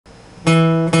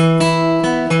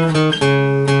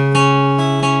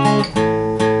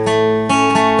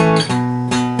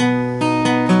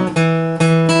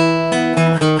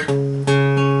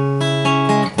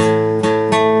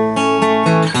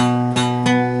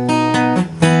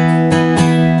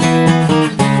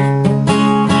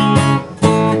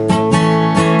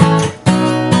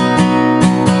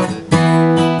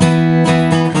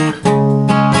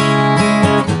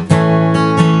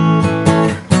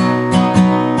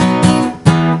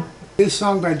This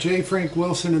song by J. Frank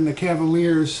Wilson and the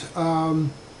Cavaliers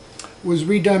was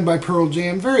redone by Pearl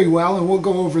Jam very well, and we'll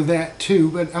go over that too,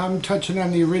 but I'm touching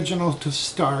on the original to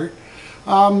start.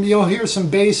 You'll hear some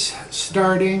bass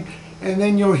starting, and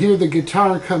then you'll hear the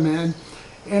guitar come in.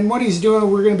 And what he's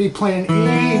doing, we're going to be playing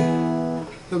E,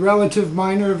 the relative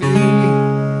minor of E,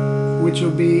 which will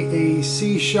be a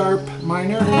C sharp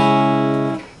minor,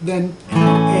 then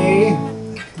A,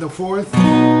 the fourth,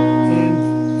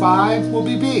 and 5 will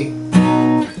be B.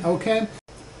 Okay?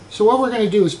 So what we're going to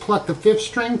do is pluck the 5th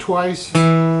string twice,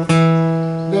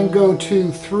 then go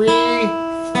to 3,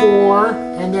 4,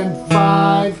 and then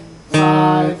 5,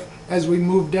 5, as we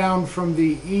move down from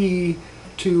the E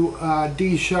to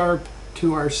D sharp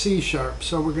to our C sharp.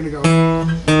 So we're going to go.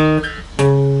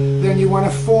 Then you want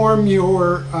to form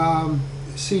your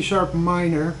C sharp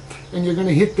minor, and you're going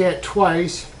to hit that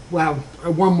twice. Well,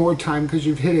 one more time because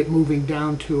you've hit it moving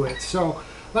down to it. So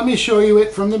let me show you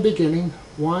it from the beginning.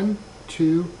 1,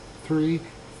 2, 3,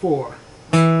 4.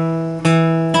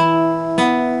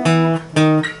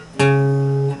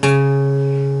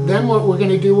 Then what we're going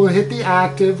to do, we'll hit the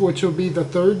octave, which will be the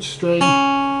 3rd string,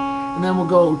 and then we'll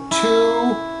go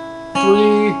 2,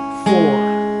 3,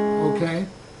 4. Okay?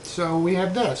 So we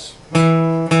have this.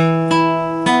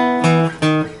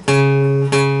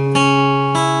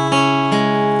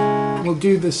 We'll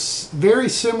do this very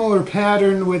similar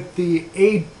pattern with the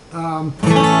A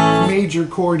major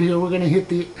chord here. We're going to hit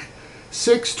the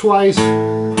 6 twice.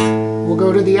 We'll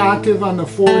go to the octave on the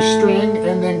 4th string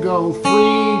and then go 3,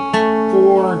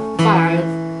 4, 5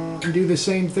 and do the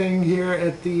same thing here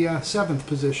at the 7th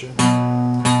position.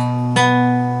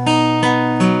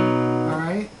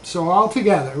 Alright, so all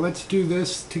together. Let's do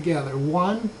this together.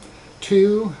 1,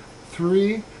 2,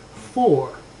 3,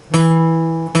 4.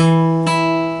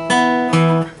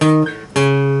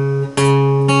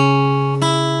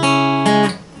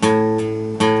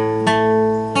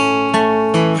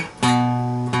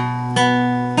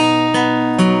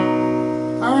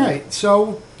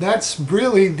 So that's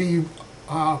really the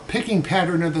picking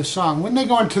pattern of the song. When they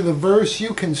go into the verse,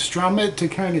 you can strum it to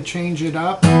kind of change it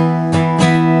up.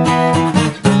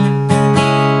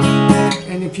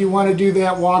 And if you want to do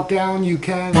that walk down, you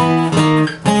can.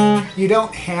 You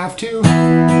don't have to.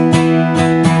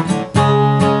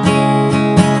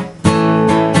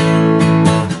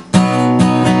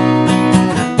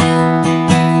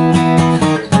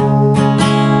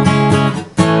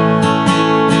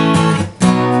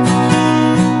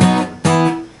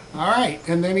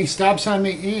 And then he stops on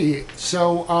the E.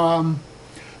 So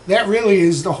that really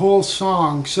is the whole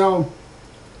song. So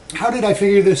how did I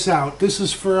figure this out? This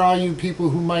is for all you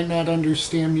people who might not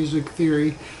understand music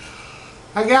theory.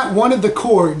 I got one of the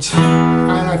chords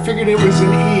and I figured it was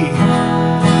an E.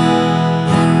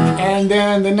 And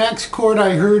then the next chord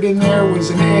I heard in there was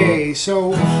an A.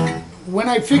 So when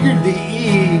I figured the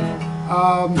E,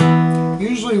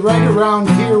 usually right around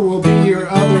here will be your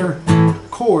other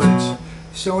chords.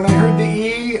 So when I heard the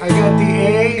E, I got the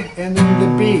A and then the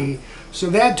B. So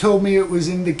that told me it was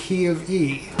in the key of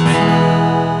E.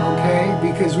 Okay,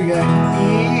 because we got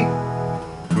E,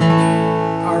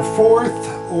 our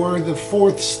 4th, or the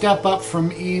 4th step up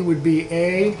from E would be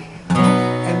A,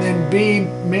 and then B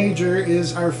major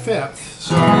is our 5th.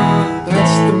 So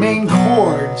that's the main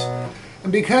chords.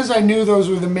 And because I knew those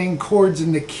were the main chords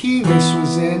in the key this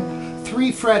was in,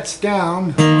 3 frets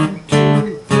down, 1,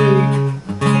 2, 3,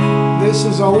 this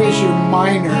is always your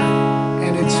minor,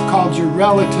 and it's called your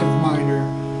relative minor.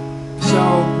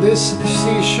 So this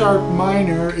C sharp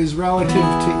minor is relative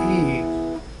to E.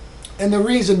 And the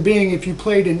reason being, if you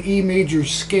played an E major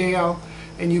scale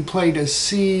and you played a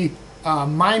C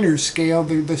minor scale,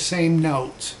 they're the same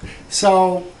notes.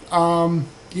 So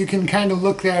you can kind of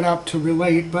look that up to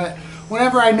relate. But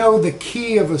whenever I know the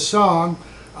key of a song,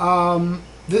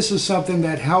 this is something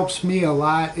that helps me a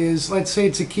lot. Is, let's say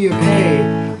it's a key of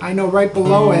A. I know right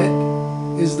below it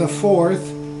is the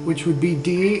 4th, which would be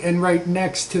D, and right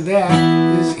next to that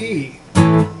is E.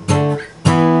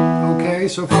 Okay,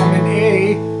 so if I'm in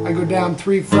A, I go down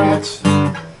 3 frets.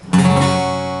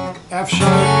 F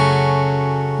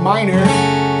sharp minor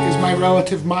is my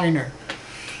relative minor.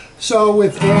 So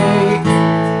with E, A,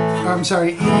 and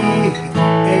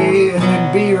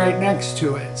then B right next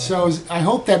to it. So I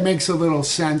hope that makes a little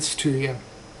sense to you.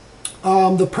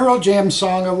 The Pearl Jam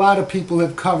song, a lot of people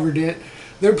have covered it.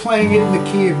 They're playing it in the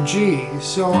key of G.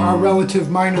 So our relative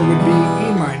minor would be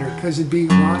E minor, because it'd be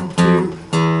 1, 2,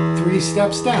 3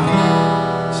 steps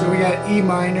down. So we got E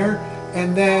minor,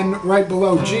 and then right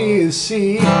below G is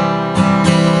C,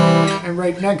 and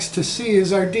right next to C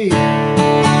is our D.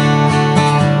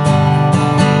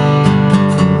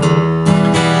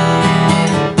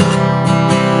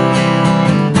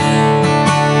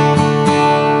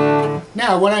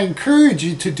 yeah, what I encourage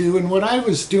you to do, and what I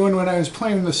was doing when I was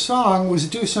playing the song, was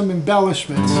do some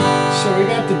embellishments. So we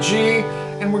got the G,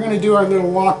 and we're going to do our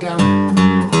little walk down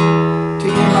to E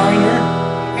minor.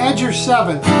 Add your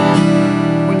 7th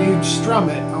when you strum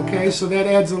it, okay? So that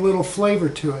adds a little flavor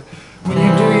to it. When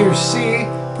you do your C,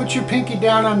 put your pinky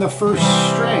down on the first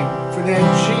string for that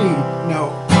G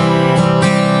note.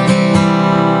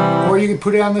 Or you can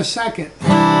put it on the 2nd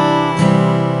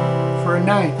for a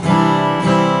 9th.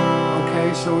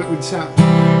 Okay, so it would sound.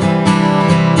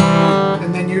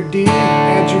 And then your D,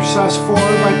 add your sus4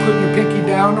 by putting your pinky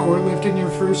down or lifting your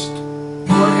first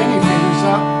or any fingers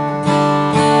up.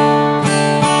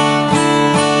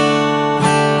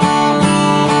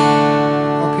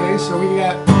 Okay, so we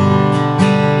got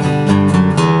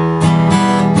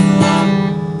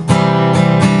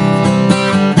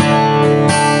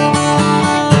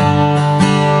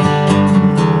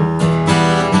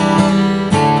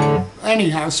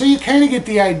anyhow, so you kind of get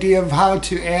the idea of how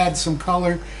to add some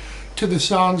color to the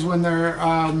songs when they're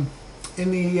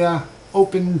in the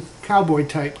open cowboy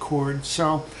type chord.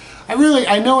 So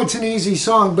I know it's an easy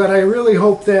song, but I really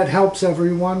hope that helps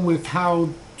everyone with how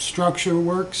structure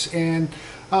works and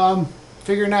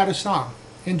figuring out a song.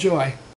 Enjoy.